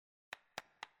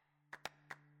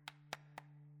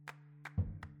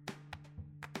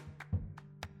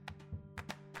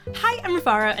Hi, I'm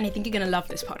Rafara, and I think you're going to love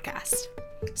this podcast.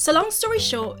 So long story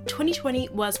short, 2020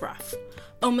 was rough.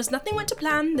 Almost nothing went to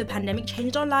plan, the pandemic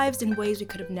changed our lives in ways we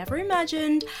could have never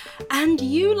imagined, and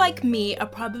you, like me, are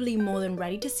probably more than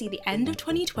ready to see the end of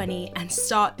 2020 and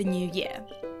start the new year.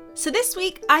 So this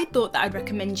week, I thought that I'd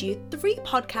recommend you 3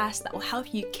 podcasts that will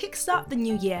help you kickstart the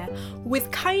new year with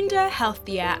kinder,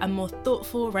 healthier, and more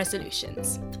thoughtful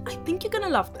resolutions. I think you're going to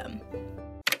love them.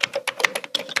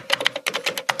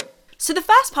 So the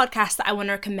first podcast that I want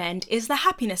to recommend is The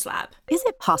Happiness Lab. Is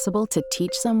it possible to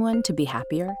teach someone to be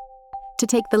happier? To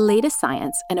take the latest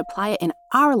science and apply it in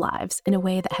our lives in a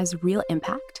way that has real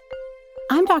impact?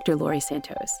 I'm Dr. Laurie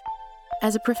Santos.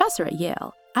 As a professor at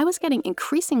Yale, I was getting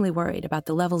increasingly worried about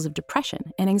the levels of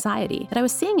depression and anxiety that I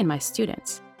was seeing in my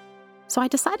students. So I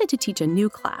decided to teach a new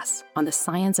class on the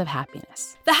science of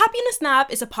happiness. The Happiness Lab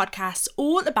is a podcast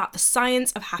all about the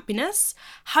science of happiness,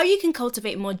 how you can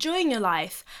cultivate more joy in your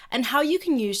life, and how you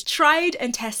can use tried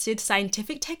and tested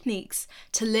scientific techniques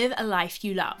to live a life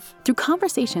you love. Through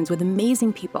conversations with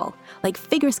amazing people like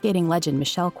figure skating legend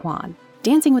Michelle Kwan,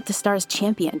 Dancing with the Stars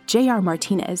champion J.R.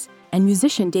 Martinez, and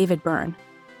musician David Byrne,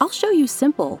 I'll show you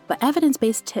simple but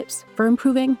evidence-based tips for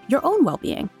improving your own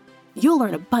well-being. You'll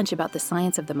learn a bunch about the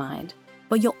science of the mind,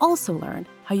 but you'll also learn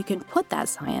how you can put that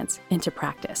science into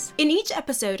practice. In each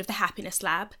episode of The Happiness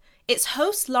Lab, its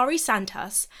host Laurie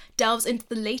Santos delves into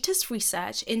the latest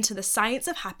research into the science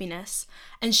of happiness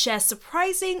and shares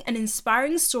surprising and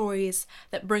inspiring stories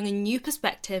that bring a new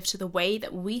perspective to the way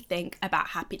that we think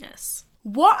about happiness.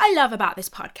 What I love about this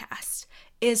podcast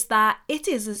is that it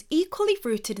is as equally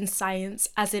rooted in science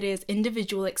as it is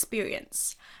individual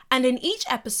experience. And in each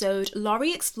episode,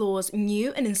 Laurie explores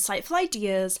new and insightful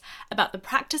ideas about the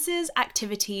practices,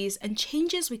 activities, and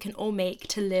changes we can all make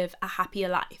to live a happier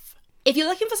life. If you're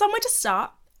looking for somewhere to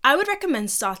start, I would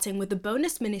recommend starting with the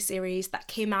bonus miniseries that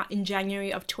came out in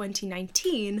January of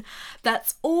 2019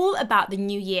 that's all about the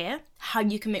new year, how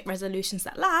you can make resolutions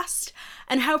that last,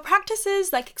 and how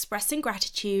practices like expressing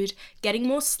gratitude, getting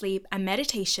more sleep, and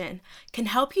meditation can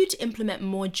help you to implement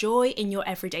more joy in your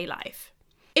everyday life.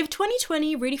 If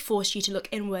 2020 really forced you to look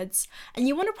inwards and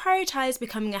you want to prioritize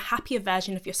becoming a happier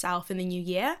version of yourself in the new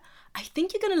year, I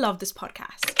think you're going to love this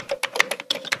podcast.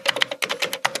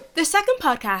 The second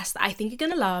podcast that I think you're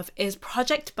going to love is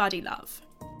Project Body Love.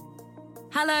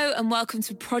 Hello and welcome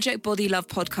to Project Body Love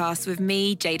podcast with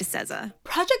me, Jada Cesar.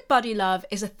 Project Body Love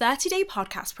is a 30-day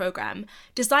podcast program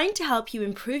designed to help you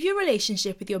improve your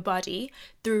relationship with your body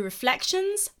through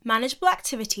reflections, manageable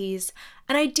activities,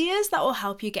 and ideas that will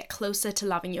help you get closer to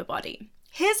loving your body.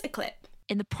 Here's a clip.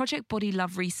 In the Project Body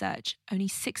Love research, only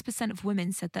 6% of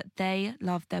women said that they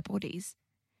love their bodies.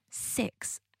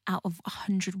 6 out of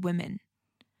 100 women.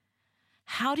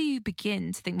 How do you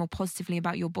begin to think more positively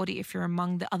about your body if you're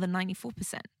among the other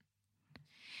 94%?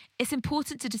 It's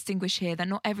important to distinguish here that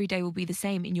not every day will be the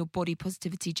same in your body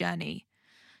positivity journey.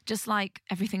 Just like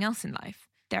everything else in life,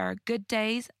 there are good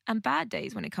days and bad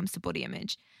days when it comes to body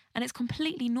image, and it's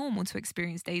completely normal to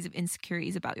experience days of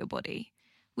insecurities about your body.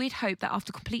 We'd hope that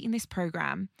after completing this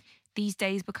program, these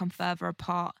days become further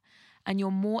apart and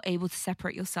you're more able to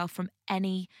separate yourself from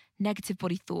any negative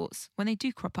body thoughts when they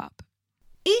do crop up.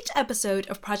 Each episode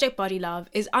of Project Body Love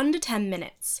is under 10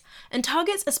 minutes and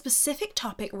targets a specific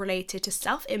topic related to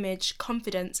self-image,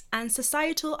 confidence, and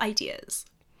societal ideas.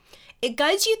 It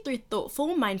guides you through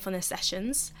thoughtful mindfulness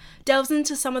sessions, delves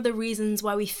into some of the reasons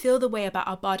why we feel the way about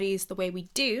our bodies the way we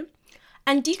do,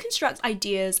 and deconstructs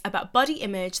ideas about body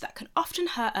image that can often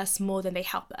hurt us more than they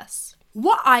help us.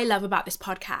 What I love about this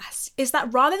podcast is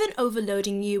that rather than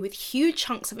overloading you with huge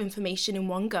chunks of information in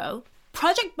one go,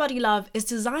 Project Body Love is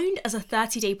designed as a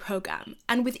 30-day program,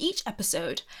 and with each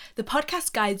episode, the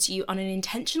podcast guides you on an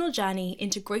intentional journey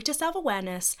into greater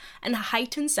self-awareness and a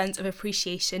heightened sense of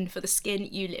appreciation for the skin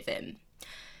you live in.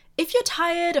 If you're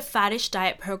tired of faddish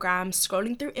diet programs,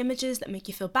 scrolling through images that make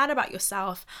you feel bad about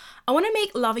yourself, I want to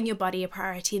make loving your body a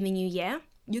priority in the new year,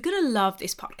 you're going to love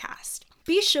this podcast.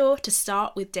 Be sure to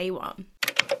start with day 1.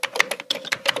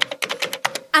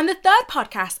 And the third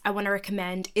podcast I want to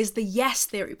recommend is the Yes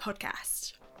Theory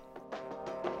podcast.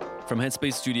 From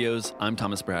Headspace Studios, I'm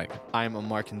Thomas Bragg. I'm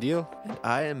Omar Kandil. And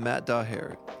I am Matt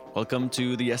Daher. Welcome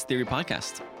to the Yes Theory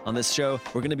podcast. On this show,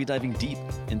 we're going to be diving deep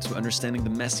into understanding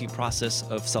the messy process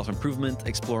of self-improvement,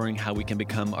 exploring how we can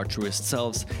become our truest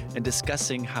selves, and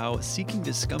discussing how seeking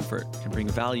discomfort can bring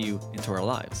value into our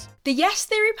lives. The Yes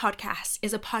Theory podcast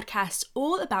is a podcast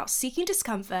all about seeking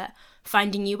discomfort,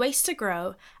 finding new ways to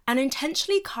grow, and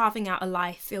intentionally carving out a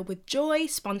life filled with joy,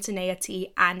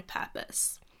 spontaneity, and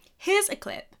purpose. Here's a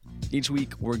clip. Each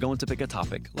week, we're going to pick a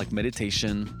topic like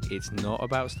meditation, It's not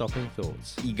about stopping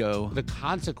thoughts. ego, The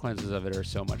consequences of it are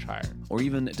so much higher. or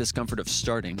even discomfort of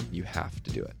starting. You have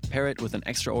to do it. Pair it with an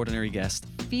extraordinary guest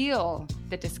Feel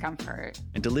the discomfort.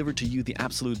 and deliver to you the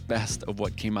absolute best of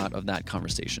what came out of that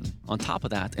conversation. On top of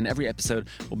that, in every episode,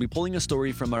 we'll be pulling a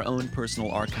story from our own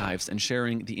personal archives and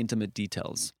sharing the intimate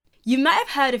details. You might have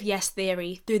heard of Yes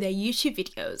Theory through their YouTube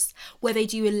videos, where they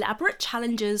do elaborate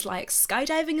challenges like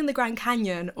skydiving in the Grand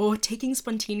Canyon or taking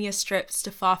spontaneous trips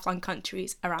to far-flung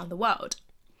countries around the world.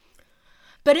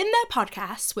 But in their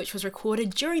podcast, which was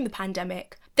recorded during the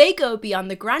pandemic, they go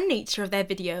beyond the grand nature of their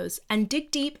videos and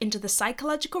dig deep into the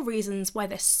psychological reasons why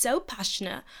they're so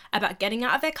passionate about getting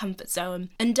out of their comfort zone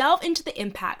and delve into the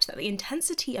impact that the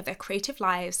intensity of their creative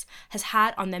lives has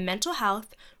had on their mental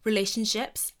health,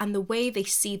 relationships, and the way they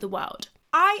see the world.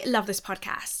 I love this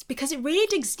podcast because it really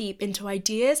digs deep into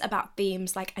ideas about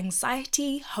themes like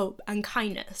anxiety, hope, and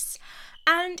kindness.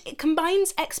 And it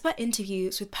combines expert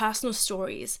interviews with personal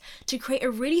stories to create a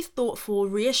really thoughtful,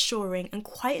 reassuring, and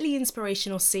quietly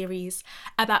inspirational series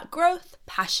about growth,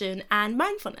 passion, and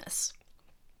mindfulness.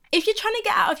 If you're trying to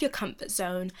get out of your comfort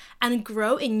zone and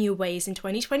grow in new ways in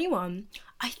 2021,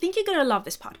 I think you're going to love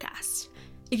this podcast.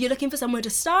 If you're looking for somewhere to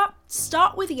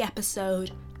start with the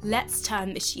episode, Let's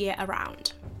Turn This Year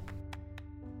Around.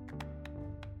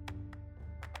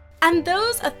 And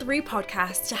those are 3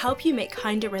 podcasts to help you make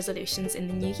kinder resolutions in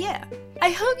the new year. I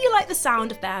hope you like the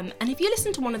sound of them, and if you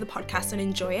listen to one of the podcasts and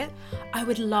enjoy it, I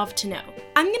would love to know.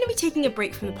 I'm going to be taking a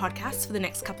break from the podcast for the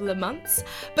next couple of months,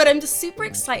 but I'm just super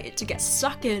excited to get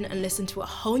stuck in and listen to a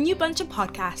whole new bunch of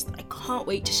podcasts that I can't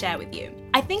wait to share with you.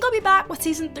 I think I'll be back with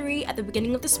season 3 at the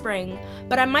beginning of the spring,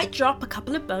 but I might drop a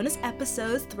couple of bonus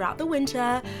episodes throughout the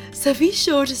winter, so be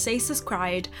sure to stay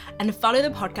subscribed and follow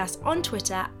the podcast on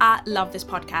Twitter at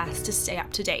LoveThisPodcast to stay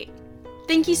up to date.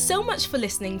 Thank you so much for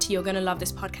listening to You're Gonna Love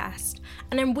This Podcast,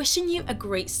 and I'm wishing you a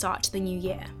great start to the new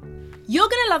year. You're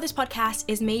Gonna Love This Podcast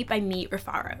is made by me,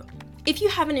 Rufaro. If you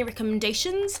have any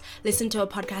recommendations, listen to a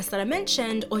podcast that I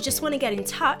mentioned, or just want to get in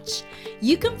touch,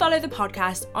 you can follow the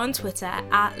podcast on Twitter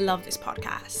at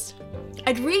LoveThisPodcast.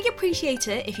 I'd really appreciate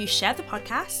it if you shared the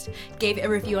podcast, gave it a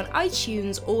review on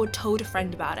iTunes, or told a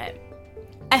friend about it.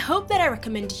 I hope that I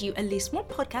recommended you at least one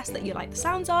podcast that you like the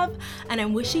sounds of, and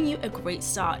I'm wishing you a great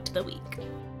start to the week.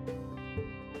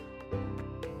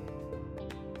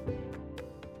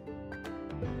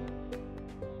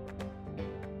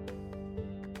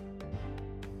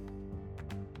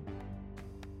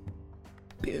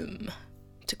 Boom,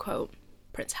 to quote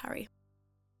Prince Harry.